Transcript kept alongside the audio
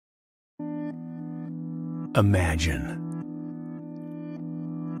Imagine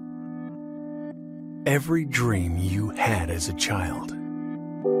every dream you had as a child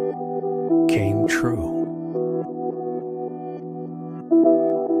came true.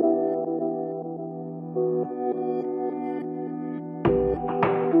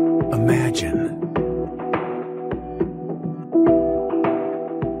 Imagine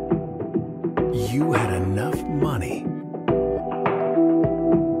you had enough money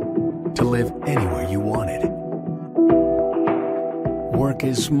to live anywhere you wanted, work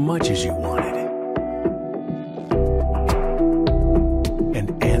as much as you wanted,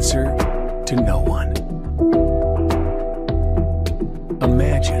 and answer to no one.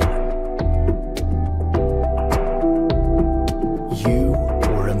 Imagine you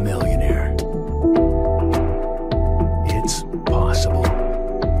were a millionaire. It's possible,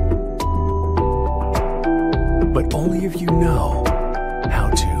 but only if you know how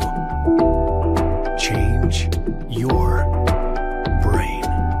to change your brain.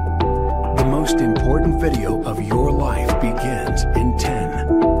 The most important video of your life begins in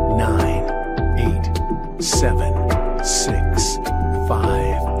 10, 9, 8, 7, 6,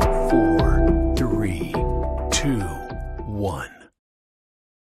 5, 4, 3, 2, 1.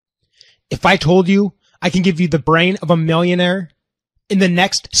 If I told you I can give you the brain of a millionaire in the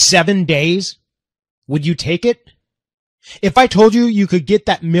next 7 days, would you take it? If I told you you could get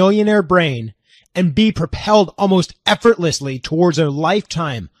that millionaire brain and be propelled almost effortlessly towards a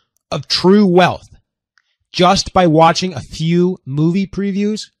lifetime of true wealth just by watching a few movie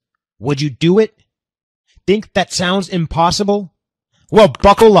previews, would you do it? Think that sounds impossible? Well,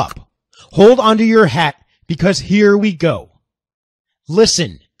 buckle up. Hold onto your hat because here we go.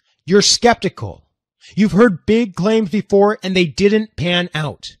 Listen, you're skeptical. You've heard big claims before and they didn't pan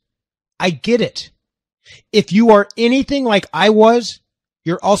out. I get it. If you are anything like I was,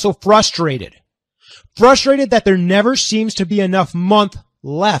 you're also frustrated. Frustrated that there never seems to be enough month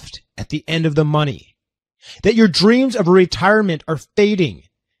left at the end of the money. That your dreams of retirement are fading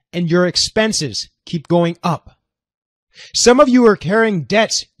and your expenses keep going up. Some of you are carrying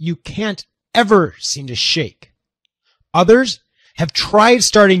debts you can't ever seem to shake. Others have tried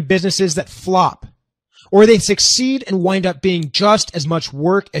starting businesses that flop, or they succeed and wind up being just as much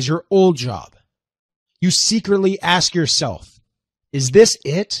work as your old job. You secretly ask yourself, is this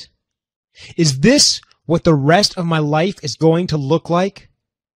it? Is this what the rest of my life is going to look like?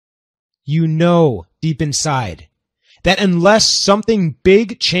 You know deep inside that unless something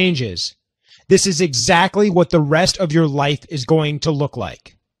big changes, this is exactly what the rest of your life is going to look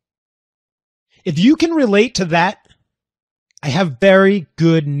like. If you can relate to that, I have very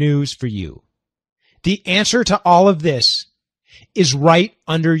good news for you. The answer to all of this is right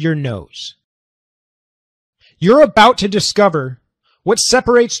under your nose. You're about to discover what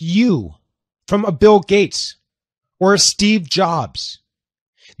separates you from a Bill Gates or a Steve Jobs.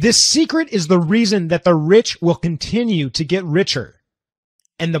 This secret is the reason that the rich will continue to get richer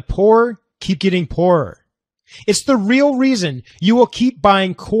and the poor keep getting poorer. It's the real reason you will keep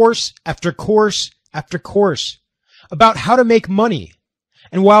buying course after course after course about how to make money,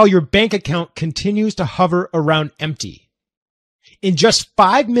 and while your bank account continues to hover around empty. In just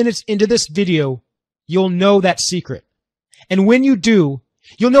 5 minutes into this video, you'll know that secret. And when you do,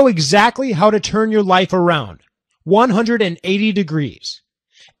 you'll know exactly how to turn your life around 180 degrees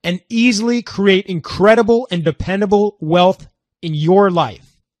and easily create incredible and dependable wealth in your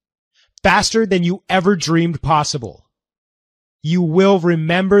life faster than you ever dreamed possible. You will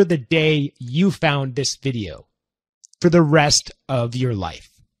remember the day you found this video for the rest of your life.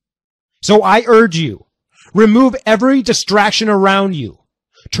 So I urge you, remove every distraction around you.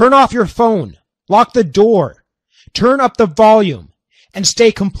 Turn off your phone, lock the door, turn up the volume, and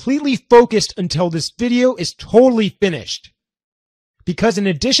stay completely focused until this video is totally finished. Because in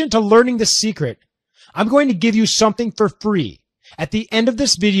addition to learning the secret, I'm going to give you something for free at the end of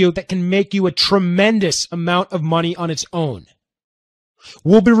this video that can make you a tremendous amount of money on its own.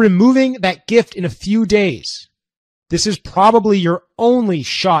 We'll be removing that gift in a few days. This is probably your only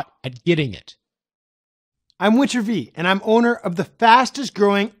shot at getting it. I'm Winter V, and I'm owner of the fastest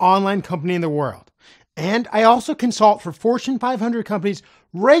growing online company in the world. And I also consult for Fortune 500 companies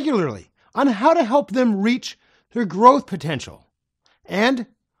regularly on how to help them reach their growth potential. And,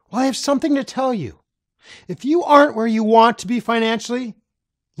 well, I have something to tell you. If you aren't where you want to be financially,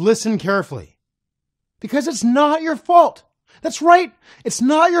 listen carefully. Because it's not your fault. That's right, it's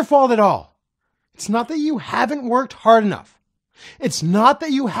not your fault at all. It's not that you haven't worked hard enough. It's not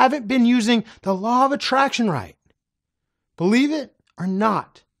that you haven't been using the law of attraction right. Believe it or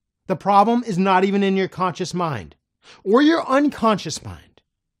not, the problem is not even in your conscious mind or your unconscious mind.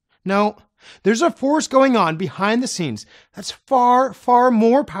 No, There's a force going on behind the scenes that's far, far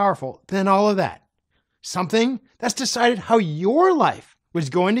more powerful than all of that. Something that's decided how your life was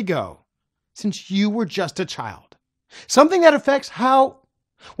going to go since you were just a child. Something that affects how,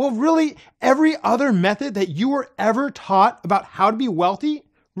 well, really every other method that you were ever taught about how to be wealthy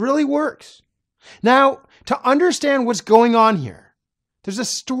really works. Now, to understand what's going on here, there's a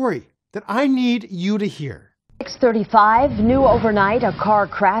story that I need you to hear. 6:35, new overnight, a car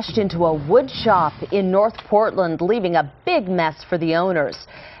crashed into a wood shop in North Portland, leaving a big mess for the owners.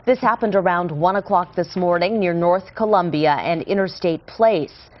 This happened around 1 o'clock this morning near North Columbia and Interstate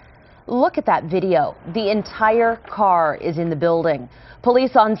Place. Look at that video. The entire car is in the building.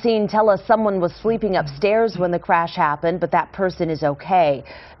 Police on scene tell us someone was sleeping upstairs when the crash happened, but that person is okay.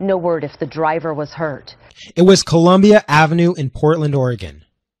 No word if the driver was hurt. It was Columbia Avenue in Portland, Oregon.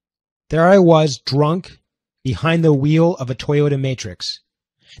 There I was, drunk, behind the wheel of a Toyota Matrix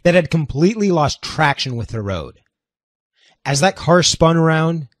that had completely lost traction with the road. As that car spun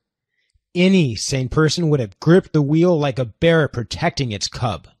around, any sane person would have gripped the wheel like a bear protecting its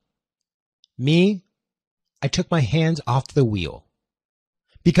cub. Me, I took my hands off the wheel.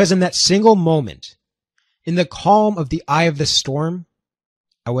 Because in that single moment, in the calm of the eye of the storm,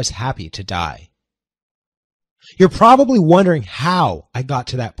 I was happy to die. You're probably wondering how I got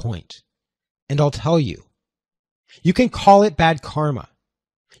to that point, and I'll tell you. You can call it bad karma.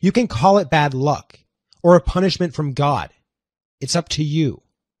 You can call it bad luck or a punishment from God. It's up to you.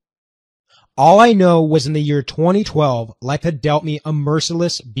 All I know was in the year 2012, life had dealt me a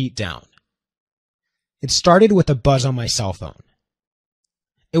merciless beatdown. It started with a buzz on my cell phone.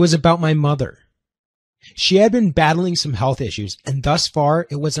 It was about my mother. She had been battling some health issues, and thus far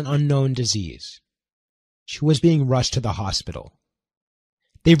it was an unknown disease. She was being rushed to the hospital.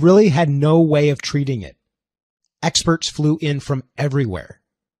 They really had no way of treating it. Experts flew in from everywhere.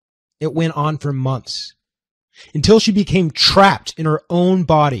 It went on for months, until she became trapped in her own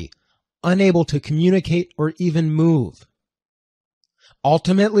body, unable to communicate or even move.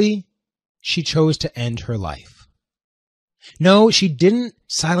 Ultimately, she chose to end her life. No, she didn't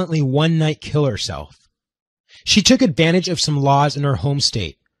silently one night kill herself. She took advantage of some laws in her home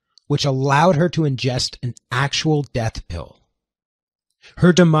state, which allowed her to ingest an actual death pill.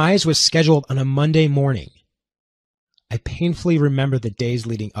 Her demise was scheduled on a Monday morning. I painfully remember the days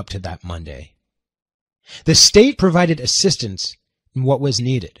leading up to that Monday. The state provided assistance in what was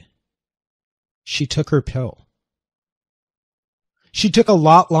needed. She took her pill. She took a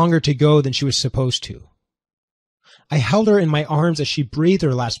lot longer to go than she was supposed to. I held her in my arms as she breathed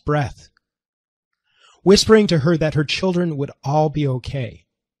her last breath, whispering to her that her children would all be okay.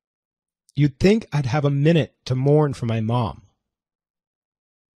 You'd think I'd have a minute to mourn for my mom.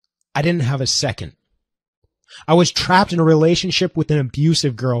 I didn't have a second. I was trapped in a relationship with an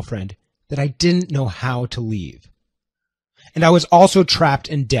abusive girlfriend that I didn't know how to leave. And I was also trapped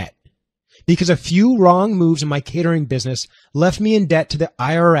in debt because a few wrong moves in my catering business left me in debt to the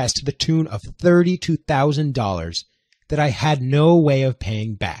IRS to the tune of $32,000 that I had no way of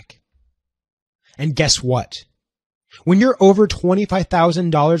paying back. And guess what? When you're over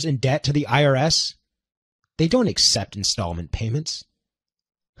 $25,000 in debt to the IRS, they don't accept installment payments.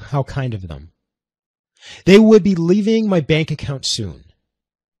 How kind of them. They would be leaving my bank account soon.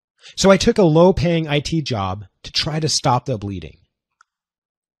 So I took a low-paying IT job to try to stop the bleeding.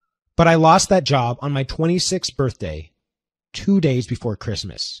 But I lost that job on my 26th birthday, 2 days before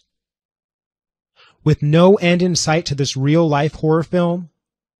Christmas. With no end in sight to this real-life horror film,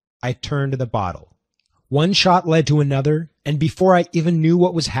 I turned to the bottle. One shot led to another, and before I even knew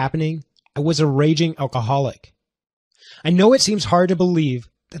what was happening, I was a raging alcoholic. I know it seems hard to believe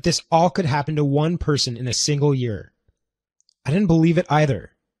that this all could happen to one person in a single year. I didn't believe it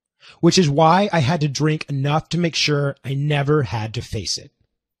either, which is why I had to drink enough to make sure I never had to face it.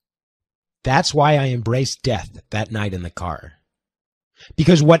 That's why I embraced death that night in the car.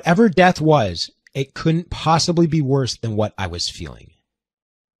 Because whatever death was, it couldn't possibly be worse than what I was feeling.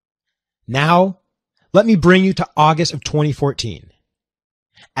 Now, let me bring you to August of 2014.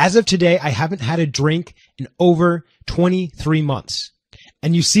 As of today, I haven't had a drink in over 23 months.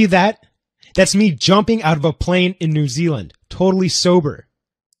 And you see that? That's me jumping out of a plane in New Zealand, totally sober.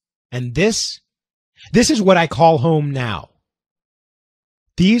 And this is what I call home now.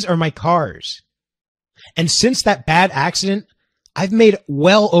 These are my cars. And since that bad accident, I've made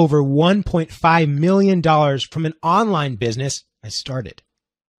well over $1.5 million from an online business I started.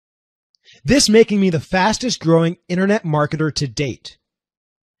 This making me the fastest growing internet marketer to date,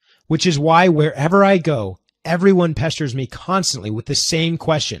 which is why wherever I go, everyone pesters me constantly with the same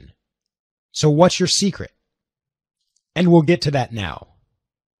question. So what's your secret? And we'll get to that now.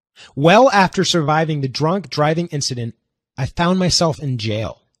 Well after surviving the drunk driving incident, I found myself in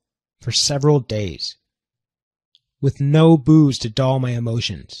jail for several days with no booze to dull my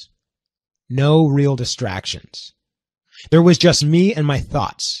emotions, no real distractions. There was just me and my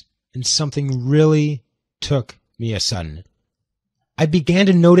thoughts, and something really took me a sudden. I began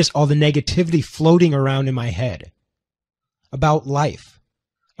to notice all the negativity floating around in my head about life,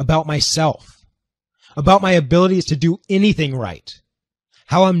 about myself, about my abilities to do anything right,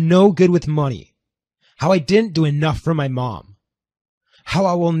 how I'm no good with money, how I didn't do enough for my mom, how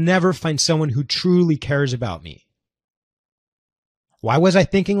I will never find someone who truly cares about me. Why was I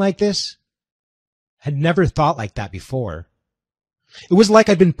thinking like this? Had never thought like that before. It was like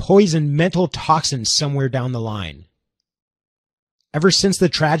I'd been poisoned mental toxins somewhere down the line. Ever since the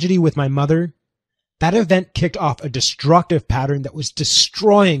tragedy with my mother, that event kicked off a destructive pattern that was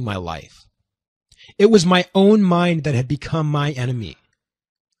destroying my life. It was my own mind that had become my enemy.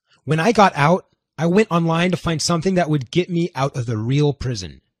 When I got out, I went online to find something that would get me out of the real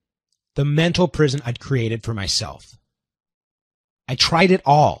prison, the mental prison I'd created for myself. I tried it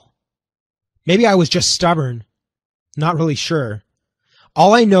all. Maybe I was just stubborn, not really sure.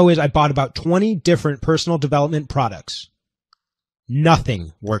 All I know is I bought about 20 different personal development products.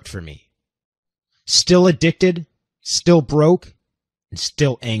 Nothing worked for me. Still addicted, still broke, and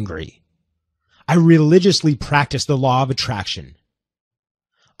still angry. I religiously practiced the law of attraction.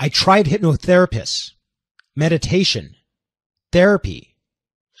 I tried hypnotherapists, meditation, therapy.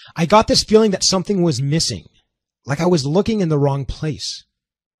 I got this feeling that something was missing, like I was looking in the wrong place.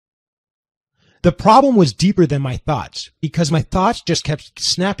 The problem was deeper than my thoughts, because my thoughts just kept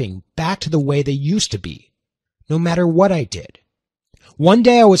snapping back to the way they used to be, no matter what I did. One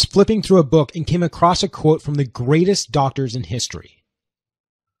day I was flipping through a book and came across a quote from the greatest doctors in history,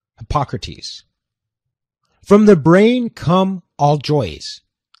 Hippocrates. From the brain come all joys,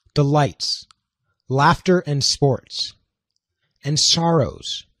 delights, laughter and sports, and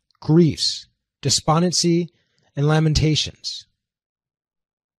sorrows, griefs, despondency, and lamentations.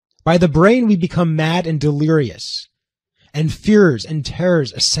 By the brain we become mad and delirious, and fears and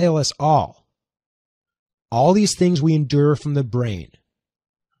terrors assail us all. All these things we endure from the brain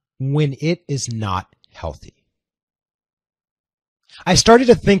when it is not healthy. I started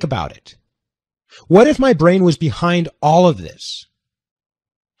to think about it. What if my brain was behind all of this?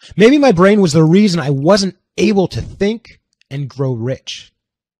 Maybe my brain was the reason I wasn't able to think and grow rich.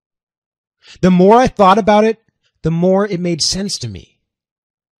 The more I thought about it, the more it made sense to me.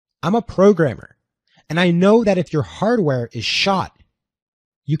 I'm a programmer, and I know that if your hardware is shot,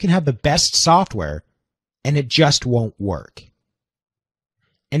 you can have the best software, and it just won't work.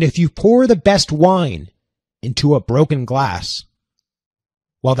 And if you pour the best wine into a broken glass,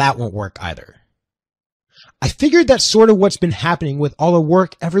 well, that won't work either. I figured that's sort of what's been happening with all the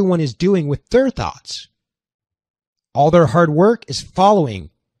work everyone is doing with their thoughts. All their hard work is following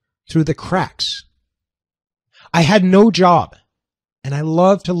through the cracks. I had no job, and I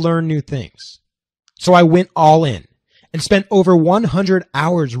love to learn new things. So I went all in and spent over 100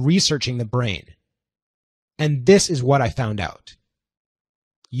 hours researching the brain. And this is what I found out.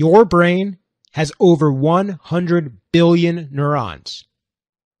 Your brain has over 100 billion neurons,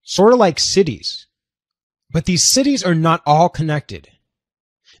 sort of like cities. But these cities are not all connected.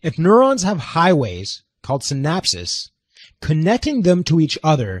 If neurons have highways, called synapses, connecting them to each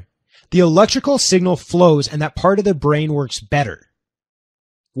other, the electrical signal flows and that part of the brain works better.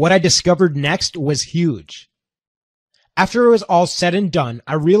 What I discovered next was huge. After it was all said and done,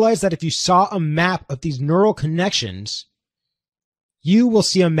 I realized that if you saw a map of these neural connections, you will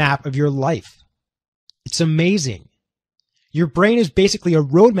see a map of your life. It's amazing. Your brain is basically a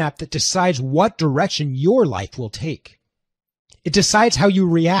roadmap that decides what direction your life will take. It decides how you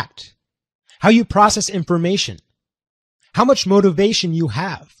react, how you process information, how much motivation you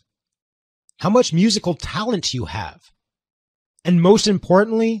have, how much musical talent you have, and most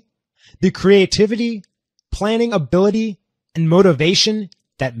importantly, the creativity, planning ability, and motivation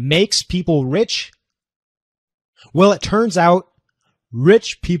that makes people rich. Well, it turns out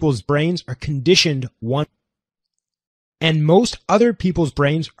rich people's brains are conditioned one, and most other people's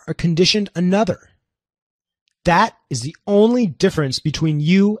brains are conditioned another. That is the only difference between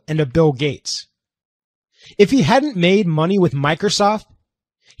you and a Bill Gates. If he hadn't made money with Microsoft,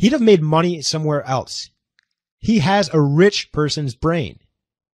 he'd have made money somewhere else. He has a rich person's brain.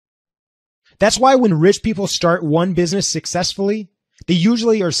 That's why when rich people start one business successfully, they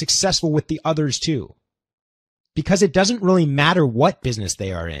usually are successful with the others too. Because it doesn't really matter what business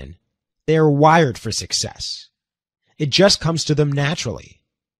they are in. They are wired for success. It just comes to them naturally.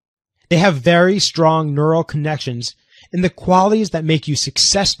 They have very strong neural connections and the qualities that make you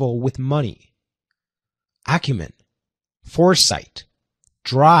successful with money. Acumen, foresight,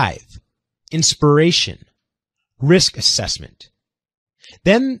 drive, inspiration, risk assessment.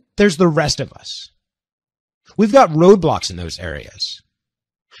 Then there's the rest of us. We've got roadblocks in those areas.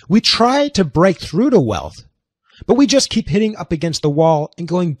 We try to break through to wealth, but we just keep hitting up against the wall and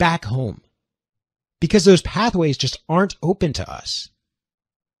going back home because those pathways just aren't open to us.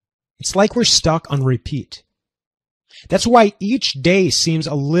 It's like we're stuck on repeat. That's why each day seems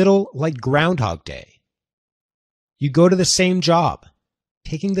a little like Groundhog Day. You go to the same job,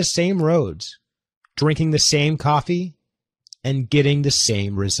 taking the same roads, drinking the same coffee, and getting the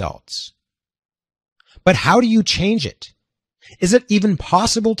same results. But how do you change it? Is it even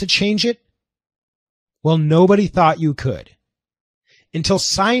possible to change it? Well, nobody thought you could, until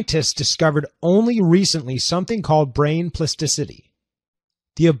scientists discovered only recently something called brain plasticity,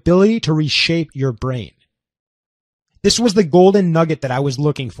 the ability to reshape your brain. This was the golden nugget that I was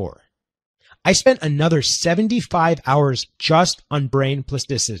looking for. I spent another 75 hours just on brain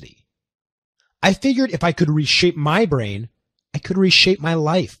plasticity. I figured if I could reshape my brain, I could reshape my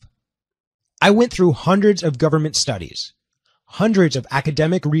life. I went through hundreds of government studies, hundreds of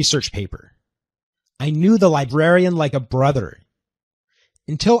academic research papers. I knew the librarian like a brother.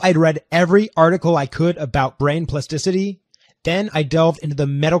 Until I'd read every article I could about brain plasticity, then I delved into the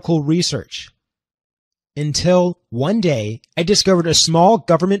medical research. Until one day, I discovered a small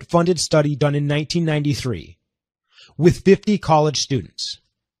government-funded study done in 1993 with 50 college students.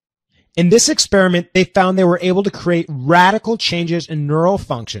 In this experiment, they found they were able to create radical changes in neural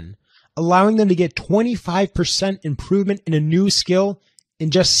function, allowing them to get 25% improvement in a new skill in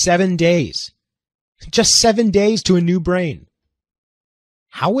just 7 days. Just 7 days to a new brain.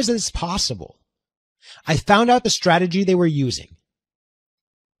 How was this possible? I found out the strategy they were using.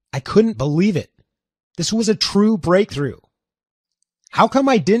 I couldn't believe it. This was a true breakthrough. How come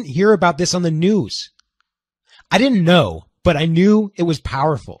I didn't hear about this on the news? I didn't know, but I knew it was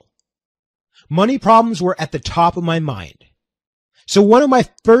powerful. Money problems were at the top of my mind. So one of my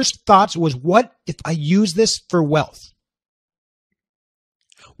first thoughts was, what if I use this for wealth?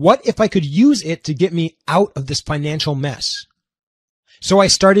 What if I could use it to get me out of this financial mess? So I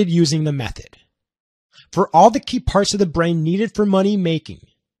started using the method for all the key parts of the brain needed for money making,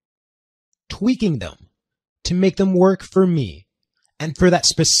 tweaking them to make them work for me and for that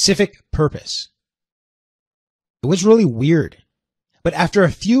specific purpose. It was really weird, but after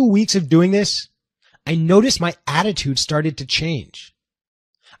a few weeks of doing this, I noticed my attitude started to change.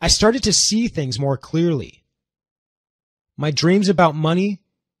 I started to see things more clearly. My dreams about money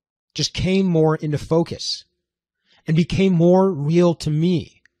just came more into focus and became more real to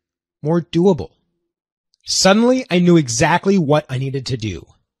me, more doable. Suddenly, I knew exactly what I needed to do.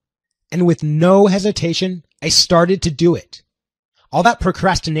 And with no hesitation, I started to do it. All that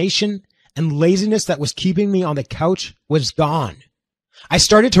procrastination and laziness that was keeping me on the couch was gone. I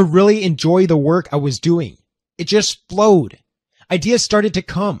started to really enjoy the work I was doing. It just flowed. Ideas started to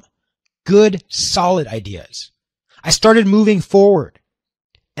come. Good, solid ideas. I started moving forward.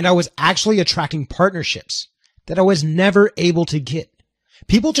 And I was actually attracting partnerships that I was never able to get.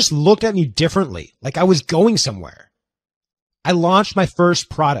 People just looked at me differently, like I was going somewhere. I launched my first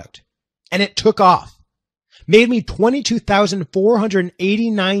product, and it took off. Made me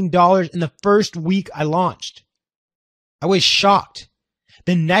 $22,489 in the first week I launched. I was shocked.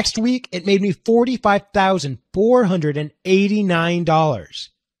 The next week, it made me $45,489.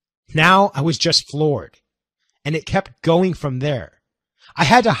 Now I was just floored, and it kept going from there. I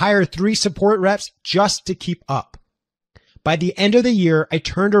had to hire 3 support reps just to keep up. By the end of the year, I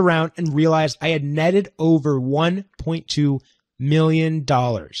turned around and realized I had netted over $1.2 million.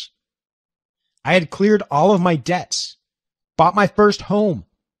 I had cleared all of my debts, bought my first home,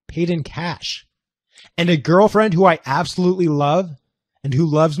 paid in cash, and a girlfriend who I absolutely love and who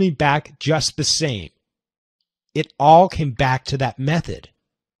loves me back just the same. It all came back to that method.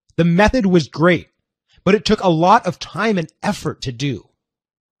 The method was great, but it took a lot of time and effort to do.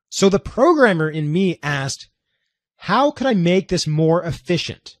 So the programmer in me asked, how could I make this more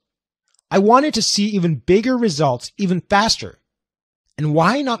efficient? I wanted to see even bigger results even faster. And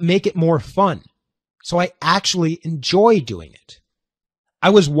why not make it more fun, so I actually enjoy doing it? I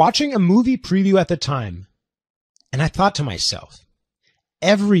was watching a movie preview at the time, and I thought to myself,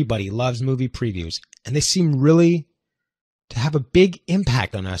 everybody loves movie previews, and they seem really to have a big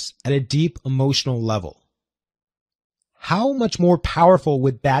impact on us at a deep emotional level. How much more powerful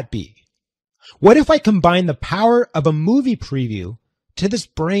would that be? What if I combine the power of a movie preview to this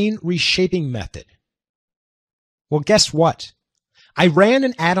brain reshaping method? Well, guess what? I ran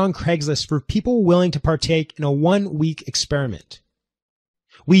an ad on Craigslist for people willing to partake in a 1-week experiment.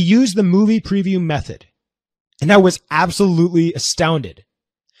 We used the movie preview method, and I was absolutely astounded.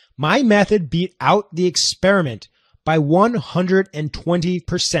 My method beat out the experiment by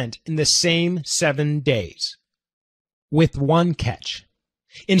 120% in the same 7 days. With one catch.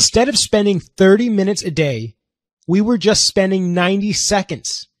 Instead of spending 30 minutes a day, we were just spending 90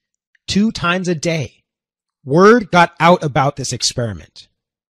 seconds, 2 times a day. Word got out about this experiment.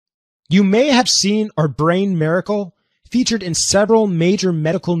 You may have seen our brain miracle featured in several major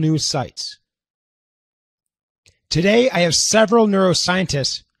medical news sites. Today, I have several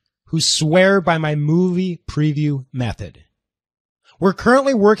neuroscientists who swear by my movie preview method. We're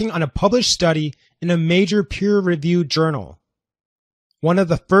currently working on a published study in a major peer-reviewed journal. One of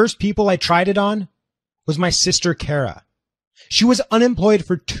the first people I tried it on was my sister Kara. She was unemployed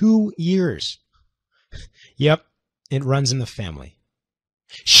for 2 years. Yep, it runs in the family.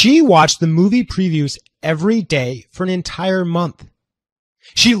 She watched the movie previews every day for an entire month.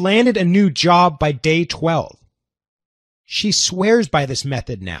 She landed a new job by day 12. She swears by this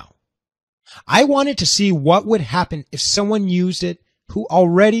method now. I wanted to see what would happen if someone used it who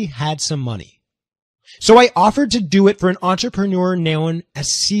already had some money. So I offered to do it for an entrepreneur known as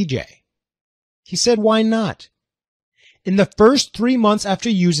CJ. He said, why not? In the first 3 months after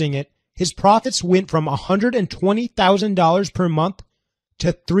using it, his profits went from $120,000 per month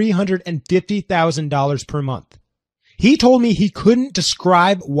to $350,000 per month. He told me he couldn't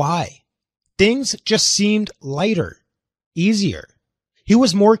describe why. Things just seemed lighter, easier. He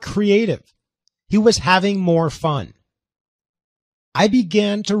was more creative. He was having more fun. I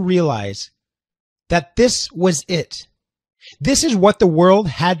began to realize that this was it. This is what the world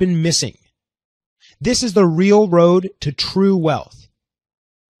had been missing. This is the real road to true wealth.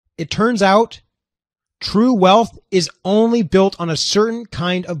 It turns out, true wealth is only built on a certain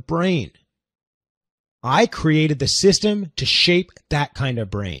kind of brain. I created the system to shape that kind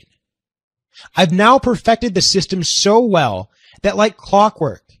of brain. I've now perfected the system so well that, like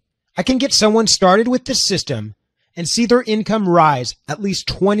clockwork, I can get someone started with this system and see their income rise at least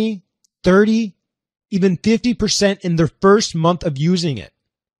 20, 30, even 50% in their first month of using it.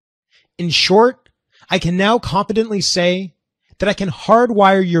 In short, I can now confidently say that I can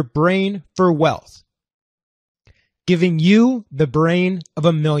hardwire your brain for wealth, giving you the brain of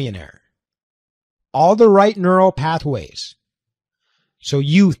a millionaire. All the right neural pathways. So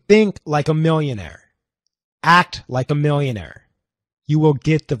you think like a millionaire. Act like a millionaire. You will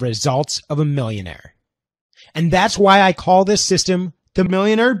get the results of a millionaire. And that's why I call this system The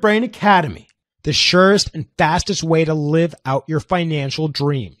Millionaire Brain Academy. the surest and fastest way to live out your financial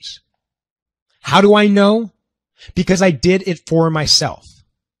dreams. How do I know? Because I did it for myself.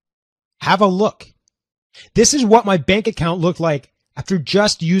 Have a look. This is what my bank account looked like after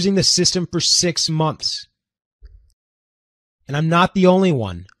just using the system for 6 months. And I'm not the only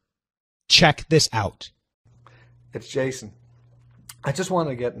one. Check this out. It's Jason. I just want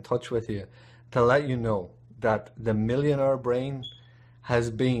to get in touch with you to let you know that the Millionaire Brain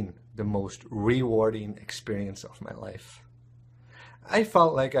has been the most rewarding experience of my life. I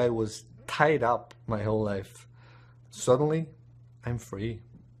felt like I was tied up my whole life. Suddenly, I'm free.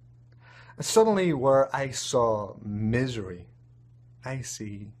 Suddenly, where I saw misery, I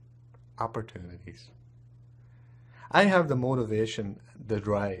see opportunities. I have the motivation, the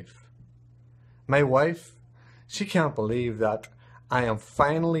drive. My wife, she can't believe that I am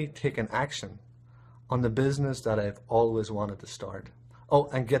finally taking action on the business that I've always wanted to start. Oh,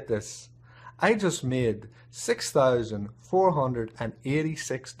 and get this. I just made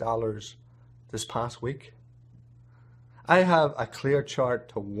 $6,486 this past week. I have a clear chart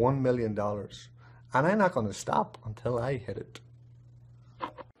to $1 million, and I'm not going to stop until I hit it.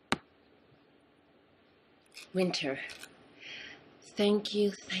 Winter, thank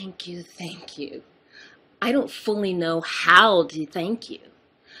you, thank you, thank you. I don't fully know how to thank you.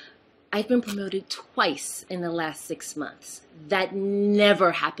 I've been promoted twice in the last 6 months. That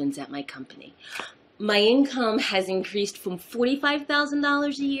never happens at my company. My income has increased from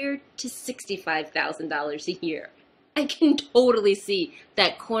 $45,000 a year to $65,000 a year. I can totally see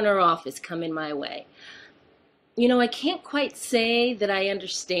that corner office coming my way. You know, I can't quite say that I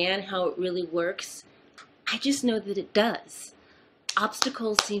understand how it really works. I just know that it does.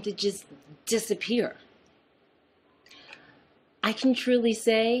 Obstacles seem to just disappear. I can truly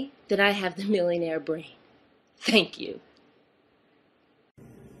say that I have the millionaire brain. Thank you.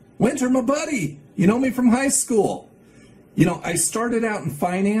 Winter, my buddy, you know me from high school. You know, I started out in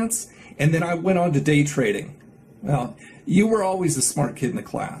finance and then I went on to day trading. Well, you were always a smart kid in the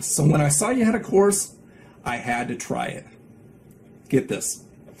class. So when I saw you had a course, I had to try it. Get this.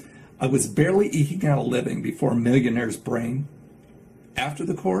 I was barely eking out a living before Millionaire's Brain. After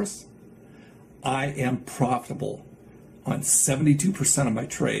the course, I am profitable on 72% of my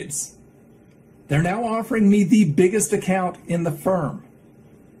trades. They're now offering me the biggest account in the firm.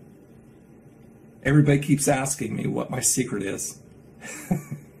 Everybody keeps asking me what my secret is.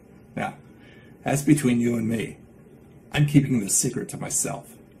 Now, that's between you and me. I'm keeping this secret to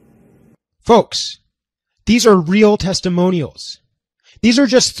myself. Folks, these are real testimonials. These are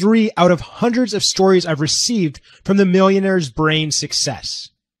just 3 out of hundreds of stories I've received from the Millionaire's Brain success.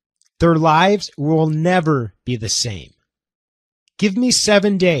 Their lives will never be the same. Give me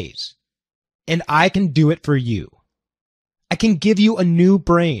 7 days, and I can do it for you. I can give you a new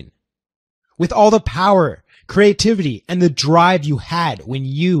brain with all the power, creativity, and the drive you had when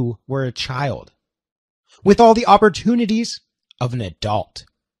you were a child, with all the opportunities of an adult.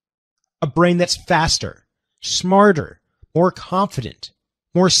 A brain that's faster, smarter, more confident,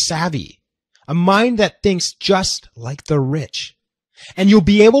 more savvy, a mind that thinks just like the rich. And you'll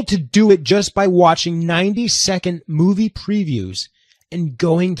be able to do it just by watching 90-second movie previews and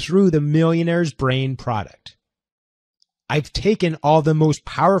going through the Millionaire's Brain product. I've taken all the most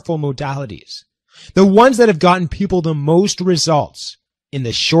powerful modalities, the ones that have gotten people the most results in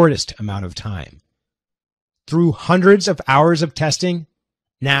the shortest amount of time. Through hundreds of hours of testing,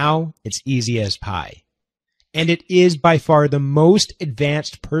 now it's easy as pie. And it is by far the most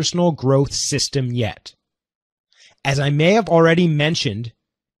advanced personal growth system yet. As I may have already mentioned,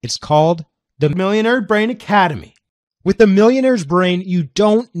 it's called the Millionaire Brain Academy. With the Millionaire's Brain, you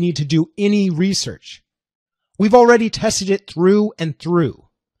don't need to do any research. We've already tested it through and through.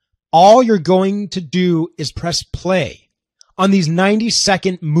 All you're going to do is press play on these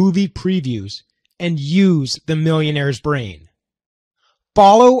 90-second movie previews and use the Millionaire's Brain.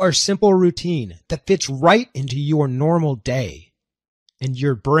 Follow our simple routine that fits right into your normal day, and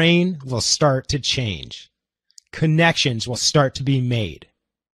your brain will start to change. Connections will start to be made.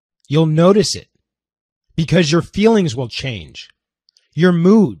 You'll notice it because your feelings will change, your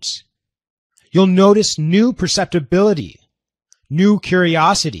moods. You'll notice new perceptibility, new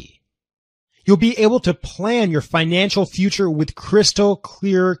curiosity. You'll be able to plan your financial future with crystal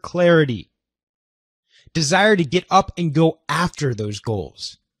clear clarity. Desire to get up and go after those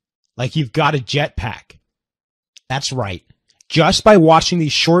goals, like you've got a jetpack. That's right. Just by watching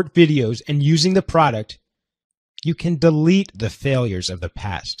these short videos and using the product, you can delete the failures of the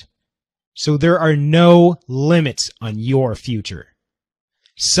past. So there are no limits on your future.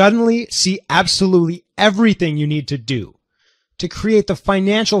 Suddenly see absolutely everything you need to do to create the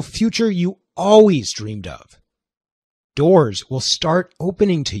financial future you always dreamed of. Doors will start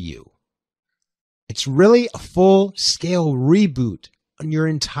opening to you. It's really a full-scale reboot on your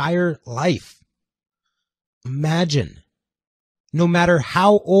entire life. Imagine, no matter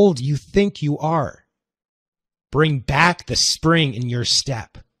how old you think you are, bring back the spring in your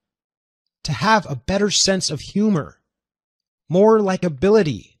step, to have a better sense of humor, more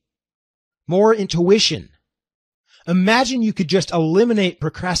likability, more intuition. Imagine you could just eliminate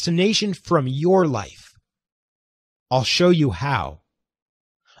procrastination from your life. I'll show you how.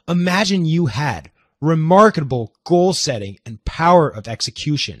 Imagine you had remarkable goal setting and power of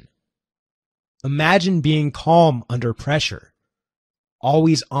execution. Imagine being calm under pressure,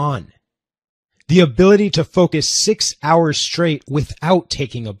 always on. The ability to focus 6 hours straight without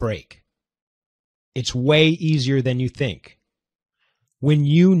taking a break. It's way easier than you think. When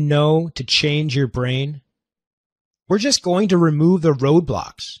you know to change your brain, we're just going to remove the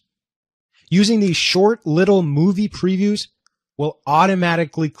roadblocks. Using these short little movie previews will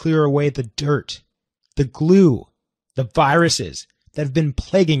automatically clear away the dirt, the glue, the viruses that have been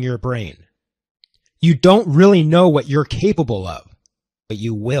plaguing your brain. You don't really know what you're capable of, but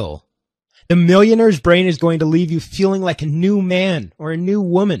you will. The Millionaire's Brain is going to leave you feeling like a new man or a new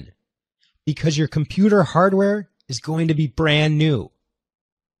woman because your computer hardware is going to be brand new.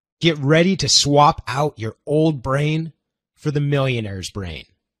 Get ready to swap out your old brain for the Millionaire's Brain.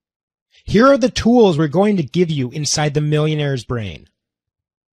 Here are the tools we're going to give you inside the Millionaire's Brain.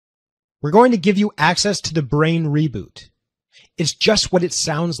 We're going to give you access to the Brain Reboot. It's just what it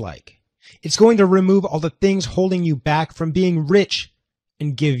sounds like. It's going to remove all the things holding you back from being rich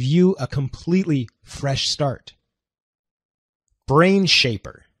and give you a completely fresh start. Brain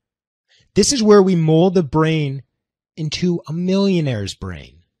Shaper. This is where we mold the brain into a millionaire's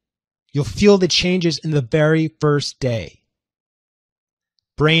brain. You'll feel the changes in the very first day.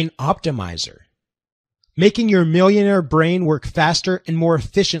 Brain Optimizer. Making your millionaire brain work faster and more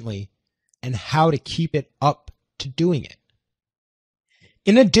efficiently, and how to keep it up to doing it.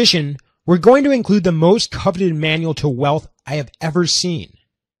 In addition, we're going to include the most coveted manual to wealth I have ever seen.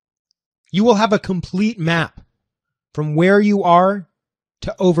 You will have a complete map from where you are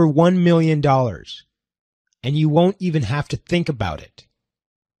to over $1 million, and you won't even have to think about it.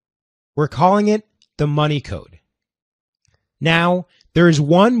 We're calling it the money code. Now, there is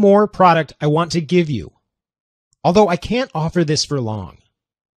one more product I want to give you, although I can't offer this for long.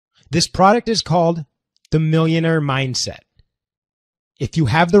 This product is called the Millionaire Mindset. If you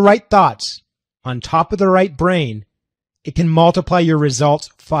have the right thoughts on top of the right brain, it can multiply your results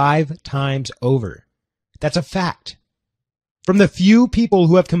 5 times over. That's a fact. From the few people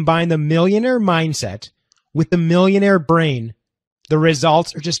who have combined the Millionaire Mindset with the Millionaire Brain, the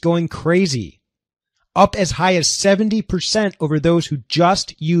results are just going crazy. Up as high as 70% over those who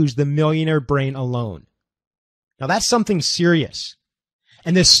just use the Millionaire Brain alone. Now that's something serious.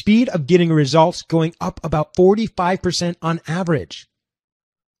 And the speed of getting results going up about 45% on average.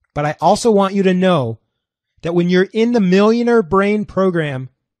 But I also want you to know that when you're in the Millionaire Brain program,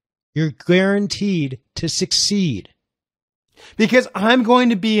 you're guaranteed to succeed. Because I'm going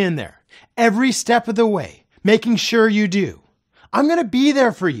to be in there every step of the way, making sure you do. I'm going to be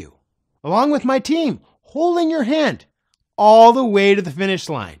there for you, along with my team, holding your hand all the way to the finish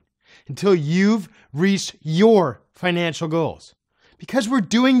line until you've reached your financial goals. Because we're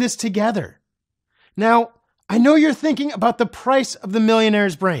doing this together. Now, I know you're thinking about the price of the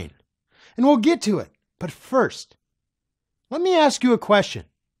Millionaire's Brain, and we'll get to it. But first, let me ask you a question.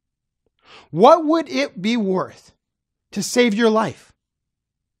 What would it be worth to save your life?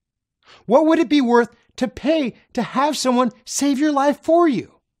 What would it be worth to pay to have someone save your life for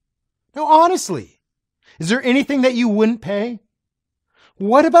you? Now, honestly, is there anything that you wouldn't pay?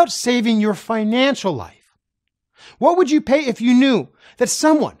 What about saving your financial life? What would you pay if you knew that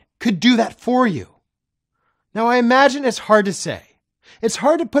someone could do that for you? Now, I imagine it's hard to say. It's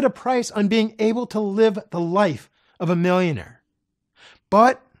hard to put a price on being able to live the life of a millionaire.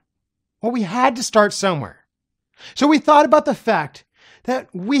 But, well, we had to start somewhere. So we thought about the fact that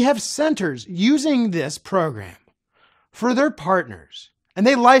we have centers using this program for their partners, and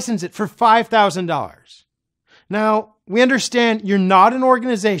they license it for $5,000. Now, we understand you're not an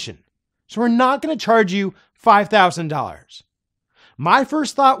organization, so we're not going to charge you $5,000. My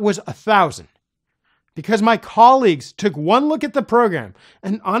first thought was $1,000 because my colleagues took one look at the program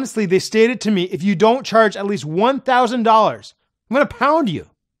and honestly, they stated to me, if you don't charge at least $1,000, I'm going to pound you.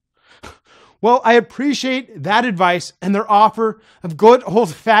 Well, I appreciate that advice and their offer of good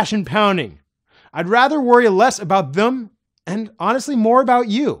old-fashioned pounding. I'd rather worry less about them and honestly more about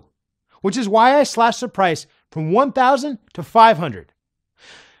you, which is why I slashed the price from $1,000 to $500.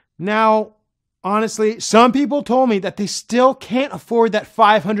 Now, honestly, some people told me that they still can't afford that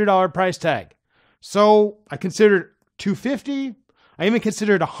 $500 price tag. So I considered $250. I even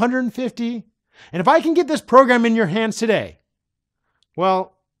considered $150. And if I can get this program in your hands today,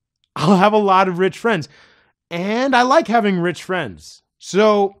 well, I'll have a lot of rich friends. And I like having rich friends.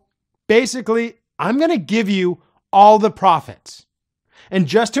 So basically, I'm going to give you all the profits. And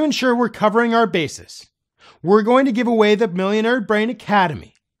just to ensure we're covering our bases, we're going to give away the Millionaire Brain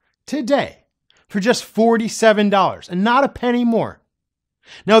Academy today for just $47 and not a penny more.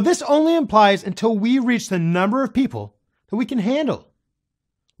 Now, this only applies until we reach the number of people that we can handle.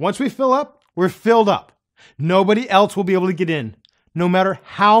 Once we fill up, we're filled up. Nobody else will be able to get in, no matter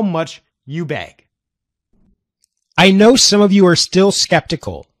how much you beg. I know some of you are still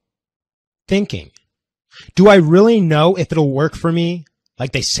skeptical, thinking, do I really know if it'll work for me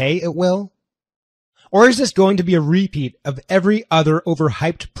like they say it will? Or is this going to be a repeat of every other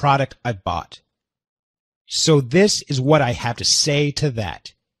overhyped product I've bought? So this is what I have to say to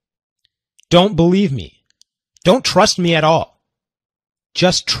that. Don't believe me. Don't trust me at all.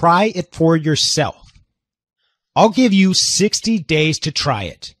 Just try it for yourself. I'll give you 60 days to try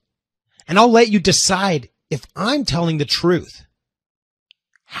it, and I'll let you decide if I'm telling the truth.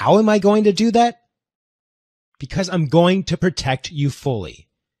 How am I going to do that? Because I'm going to protect you fully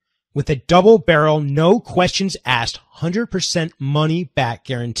with a double barrel, no questions asked, 100% money back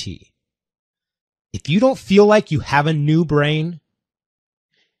guarantee. If you don't feel like you have a new brain,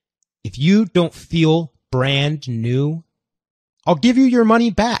 if you don't feel brand new, I'll give you your money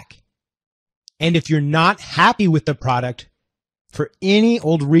back. And if you're not happy with the product for any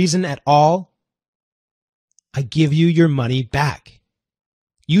old reason at all, I give you your money back.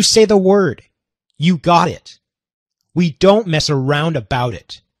 You say the word. You got it. We don't mess around about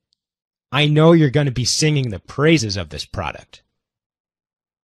it. I know you're going to be singing the praises of this product.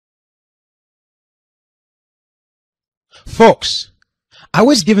 Folks, I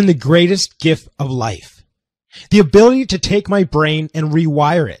was given the greatest gift of life, the ability to take my brain and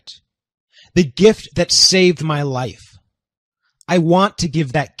rewire it, the gift that saved my life. I want to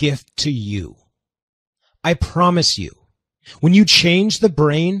give that gift to you. I promise you, when you change the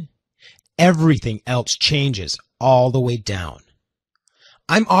brain, everything else changes all the way down.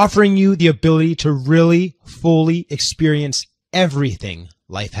 I'm offering you the ability to really fully experience everything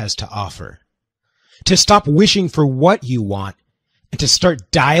life has to offer. To stop wishing for what you want and to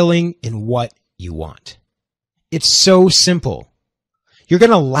start dialing in what you want. It's so simple. You're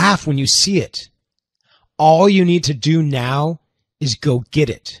going to laugh when you see it. All you need to do now is go get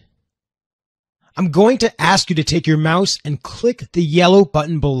it. I'm going to ask you to take your mouse and click the yellow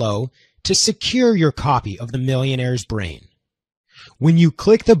button below to secure your copy of The Millionaire's Brain. When you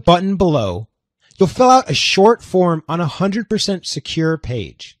click the button below, you'll fill out a short form on a 100% secure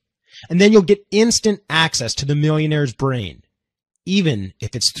page, and then you'll get instant access to The Millionaire's Brain, even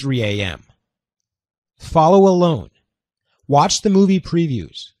if it's 3 a.m. Follow alone. Watch the movie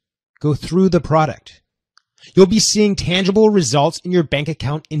previews. Go through the product. You'll be seeing tangible results in your bank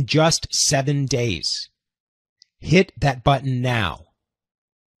account in just 7 days. Hit that button now.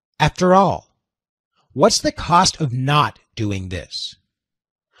 After all, what's the cost of not doing this?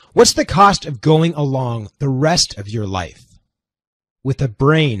 What's the cost of going along the rest of your life with a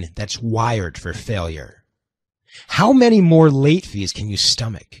brain that's wired for failure? How many more late fees can you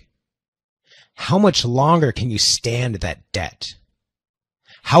stomach? How much longer can you stand that debt?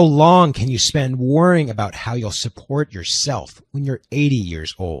 How long can you spend worrying about how you'll support yourself when you're 80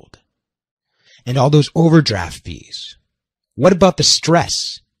 years old? And all those overdraft fees. What about the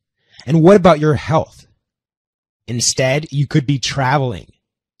stress? And what about your health? Instead, you could be traveling,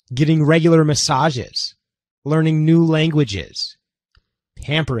 getting regular massages, learning new languages,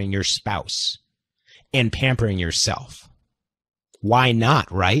 pampering your spouse, and pampering yourself. Why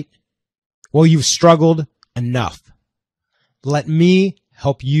not, right? Well, you've struggled enough. Let me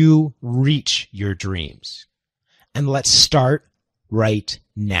help you reach your dreams. And let's start right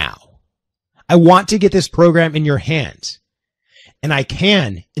now. I want to get this program in your hands, and I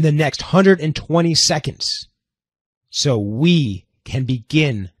can in the next 120 seconds. So we can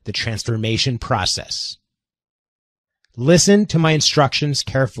begin the transformation process. Listen to my instructions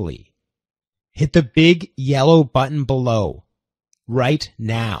carefully. Hit the big yellow button below right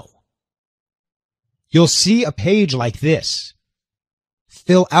now. You'll see a page like this.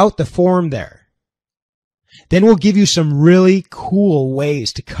 Fill out the form there. Then we'll give you some really cool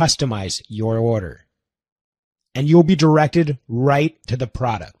ways to customize your order. And you'll be directed right to the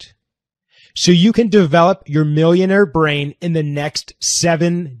product. So you can develop your millionaire brain in the next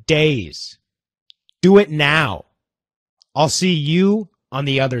 7 days. Do it now. I'll see you on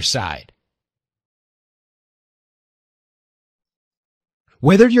the other side.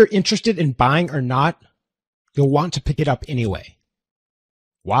 Whether you're interested in buying or not, you'll want to pick it up anyway.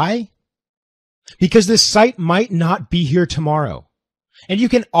 Why? Because this site might not be here tomorrow, and you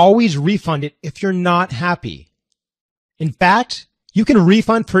can always refund it if you're not happy. In fact, you can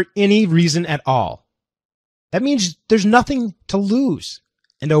refund for any reason at all. That means there's nothing to lose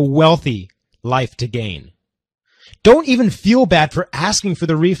and a wealthy life to gain. Don't even feel bad for asking for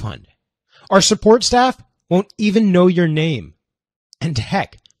the refund. Our support staff won't even know your name. And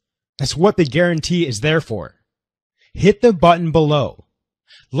heck, that's what the guarantee is there for. Hit the button below.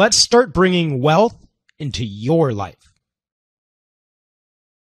 Let's start bringing wealth into your life.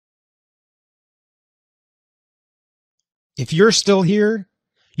 If you're still here,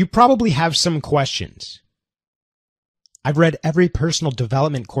 you probably have some questions. I've read every personal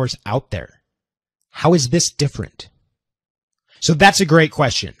development course out there. How is this different? So that's a great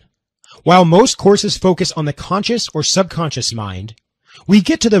question. While most courses focus on the conscious or subconscious mind, we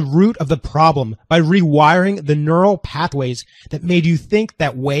get to the root of the problem by rewiring the neural pathways that made you think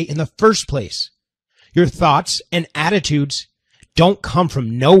that way in the first place. Your thoughts and attitudes don't come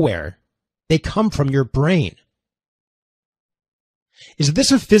from nowhere. They come from your brain. Is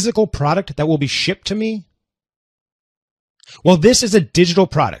this a physical product that will be shipped to me? Well, this is a digital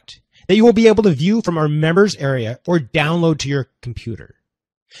product that you will be able to view from our members area or download to your computer.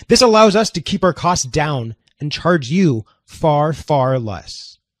 This allows us to keep our costs down and charge you far, far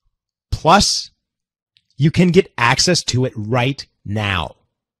less. Plus, you can get access to it right now.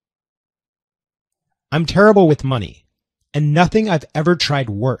 I'm terrible with money, and nothing I've ever tried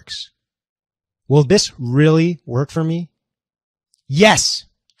works. Will this really work for me? Yes,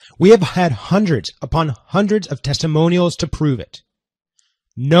 we have had hundreds upon hundreds of testimonials to prove it.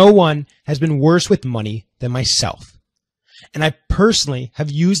 No one has been worse with money than myself. And I personally have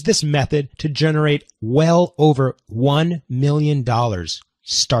used this method to generate well over $1 million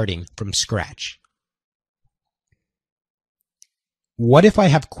starting from scratch. What if I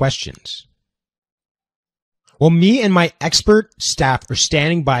have questions? Well, me and my expert staff are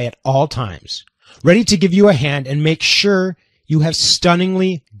standing by at all times, ready to give you a hand and make sure you have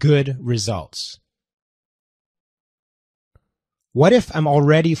stunningly good results. What if I'm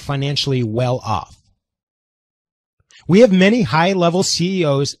already financially well off? We have many high-level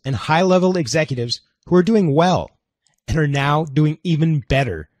CEOs and high-level executives who are doing well and are now doing even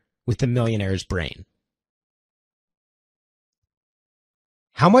better with the Millionaire's Brain.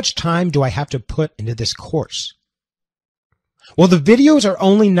 How much time do I have to put into this course? Well, the videos are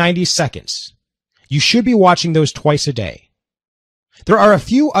only 90 seconds. You should be watching those twice a day. There are a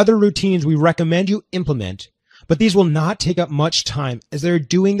few other routines we recommend you implement, but these will not take up much time as they're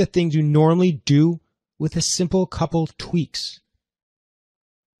doing the things you normally do with a simple couple tweaks.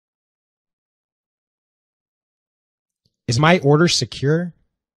 Is my order secure?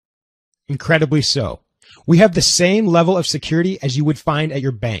 Incredibly so. We have the same level of security as you would find at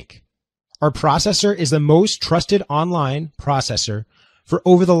your bank. Our processor is the most trusted online processor for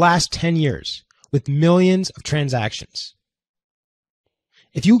over the last 10 years, with millions of transactions.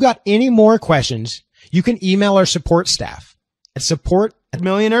 If you got any more questions, you can email our support staff at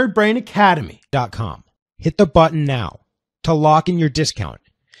support@millionairebrainacademy.com. Hit the button now to lock in your discount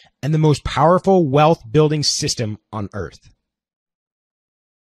and the most powerful wealth building system on earth.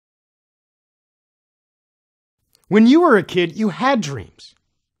 When you were a kid, you had dreams.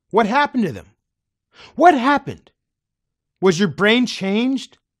 What happened to them? What happened? Was your brain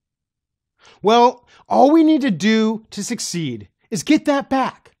changed? Well, all we need to do to succeed is get that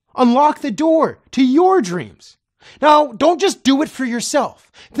back. Unlock the door to your dreams. Now, don't just do it for yourself.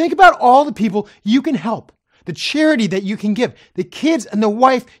 Think about all the people you can help, the charity that you can give, the kids and the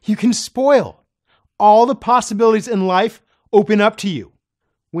wife you can spoil. All the possibilities in life open up to you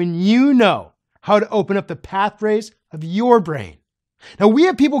when you know how to open up the pathways of your brain. Now, we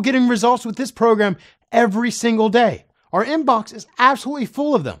have people getting results with this program every single day. Our inbox is absolutely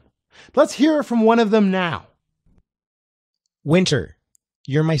full of them. Let's hear from one of them now. Winter,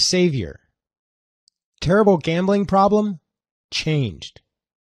 you're my savior. Terrible gambling problem? Changed.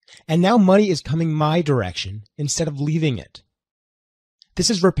 And now money is coming my direction instead of leaving it.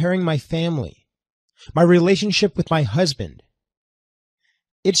 This is repairing my family, my relationship with my husband.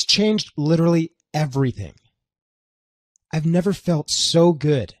 It's changed literally everything. I've never felt so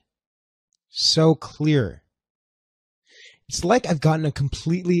good, so clear. It's like I've gotten a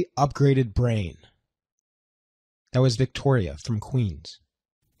completely upgraded brain. That was Victoria from Queens.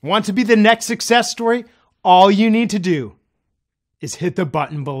 Want to be the next success story? All you need to do is hit the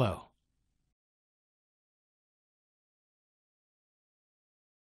button below.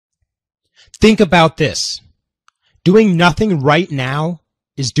 Think about this. Doing nothing right now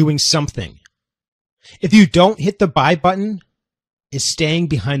is doing something. If you don't hit the buy button, it's staying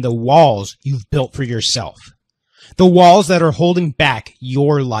behind the walls you've built for yourself. The walls that are holding back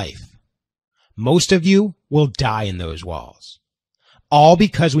your life. Most of you will die in those walls. All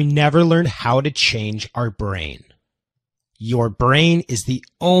because we never learned how to change our brain. Your brain is the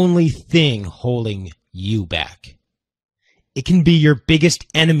only thing holding you back. It can be your biggest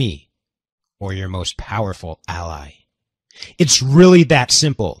enemy or your most powerful ally. It's really that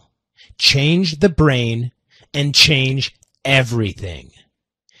simple. Change the brain and change everything.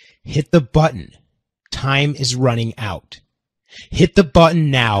 Hit the button. Time is running out. Hit the button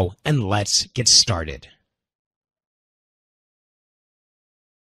now and let's get started.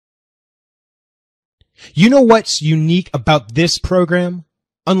 You know what's unique about this program?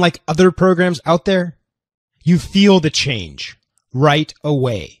 Unlike other programs out there, you feel the change right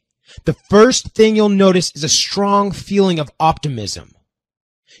away. The first thing you'll notice is a strong feeling of optimism.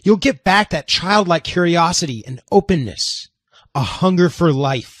 You'll get back that childlike curiosity and openness, a hunger for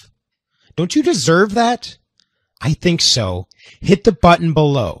life. Don't you deserve that? I think so. Hit the button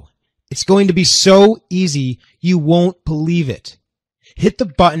below. It's going to be so easy you won't believe it. Hit the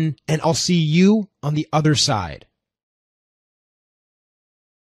button and I'll see you on the other side.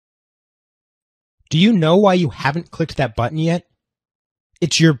 Do you know why you haven't clicked that button yet?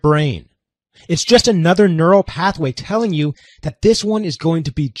 It's your brain. It's just another neural pathway telling you that this one is going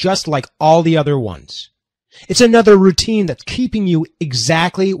to be just like all the other ones. It's another routine that's keeping you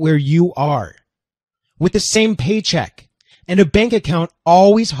exactly where you are, with the same paycheck and a bank account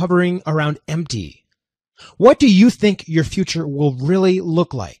always hovering around empty. What do you think your future will really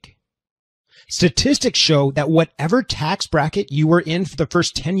look like? Statistics show that whatever tax bracket you were in for the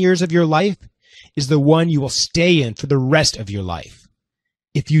first 10 years of your life is the one you will stay in for the rest of your life.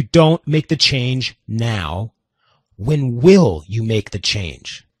 If you don't make the change now, when will you make the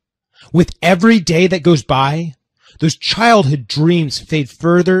change? With every day that goes by, those childhood dreams fade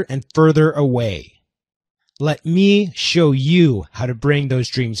further and further away. Let me show you how to bring those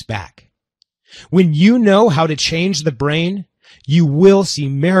dreams back. When you know how to change the brain, you will see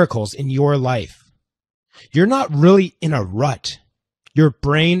miracles in your life. You're not really in a rut. Your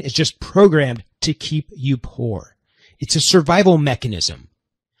brain is just programmed to keep you poor. It's a survival mechanism,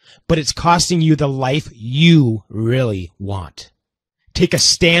 but it's costing you the life you really want. Take a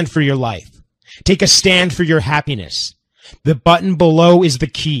stand for your life. Take a stand for your happiness. The button below is the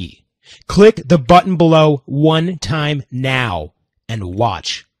key. Click the button below one time now and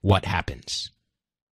watch what happens.